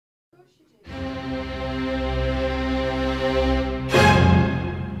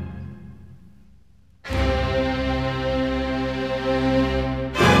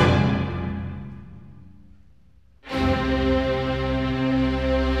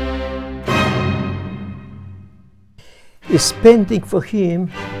Is painting for him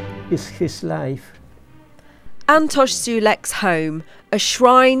is his life. Antosh Sulek's home, a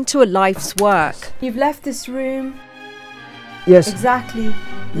shrine to a life's work. You've left this room exactly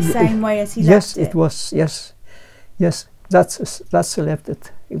the same way as he left it? Yes, it was, yes. That's left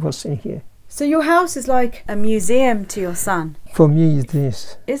it. It was in here. So your house is like a museum to your son? For me it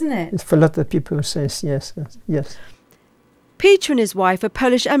is. Isn't it? For a lot of people says yes. Peter and his wife are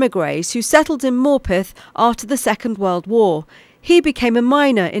Polish emigres who settled in Morpeth after the Second World War. He became a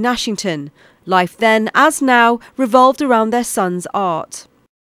miner in Ashington. Life then, as now, revolved around their son's art.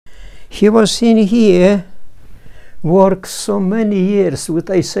 He was in here, worked so many years, what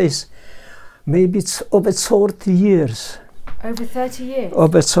I say, maybe it's over 30 years. Over 30 years?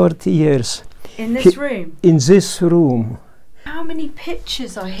 Over 30 years. In this room? In this room. How many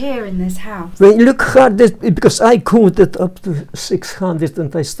pictures are here in this house? When you look hard, because I counted up to 600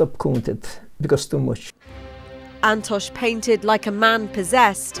 and I stopped counted, because too much. Antosh painted like a man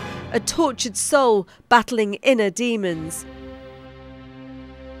possessed, a tortured soul battling inner demons.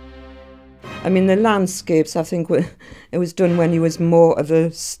 I mean, the landscapes, I think it was done when he was more of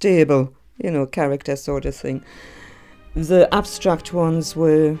a stable, character sort of thing. The abstract ones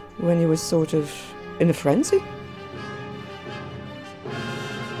were when he was sort of in a frenzy.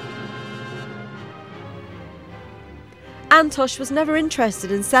 Antosh was never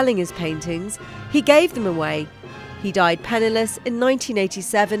interested in selling his paintings. He gave them away. He died penniless in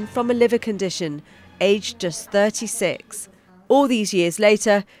 1987 from a liver condition, aged just 36. All these years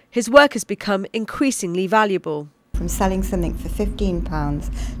later, his work has become increasingly valuable. From selling something for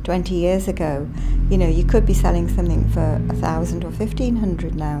 £15 20 years ago, you could be selling something for 1,000 or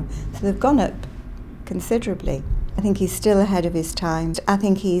 1,500 now. So they've gone up considerably. I think he's still ahead of his time. I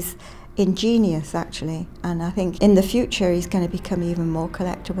think he's ingenious, actually, and I think in the future he's going to become even more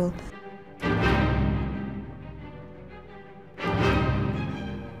collectible.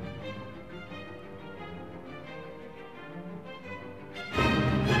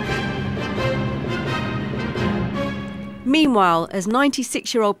 Meanwhile, as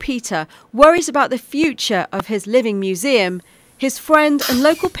 96-year-old Peter worries about the future of his living museum, his friend and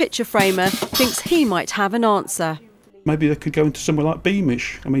local picture framer thinks he might have an answer. Maybe they could go into somewhere like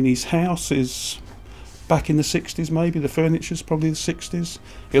Beamish. I mean, his house is back in the 60s maybe, the furniture's probably the 60s.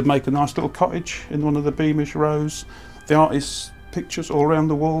 He'd make a nice little cottage in one of the Beamish rows. The artist's pictures all around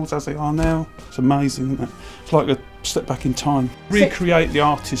the walls as they are now. It's amazing, isn't it? It's like a step back in time. Recreate the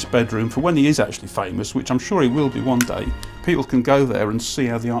artist's bedroom for when he is actually famous, which I'm sure he will be one day. People can go there and see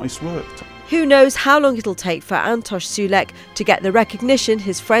how the artist worked. Who knows how long it'll take for Antosh Sulek to get the recognition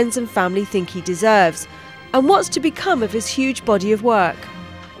his friends and family think he deserves, and what's to become of his huge body of work.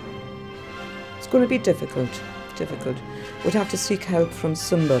 It's going to be difficult. We'd have to seek help from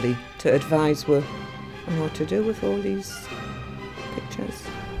somebody to advise on what to do with all these pictures.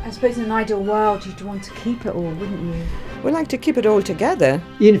 I suppose in an ideal world you'd want to keep it all, wouldn't you? We'd like to keep it all together.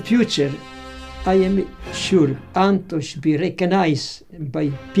 In future, I am sure Antosh will be recognized by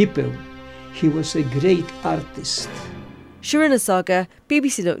people. He was a great artist. Sharuna Sagar,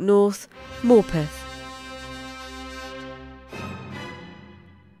 BBC Look North, Morpeth.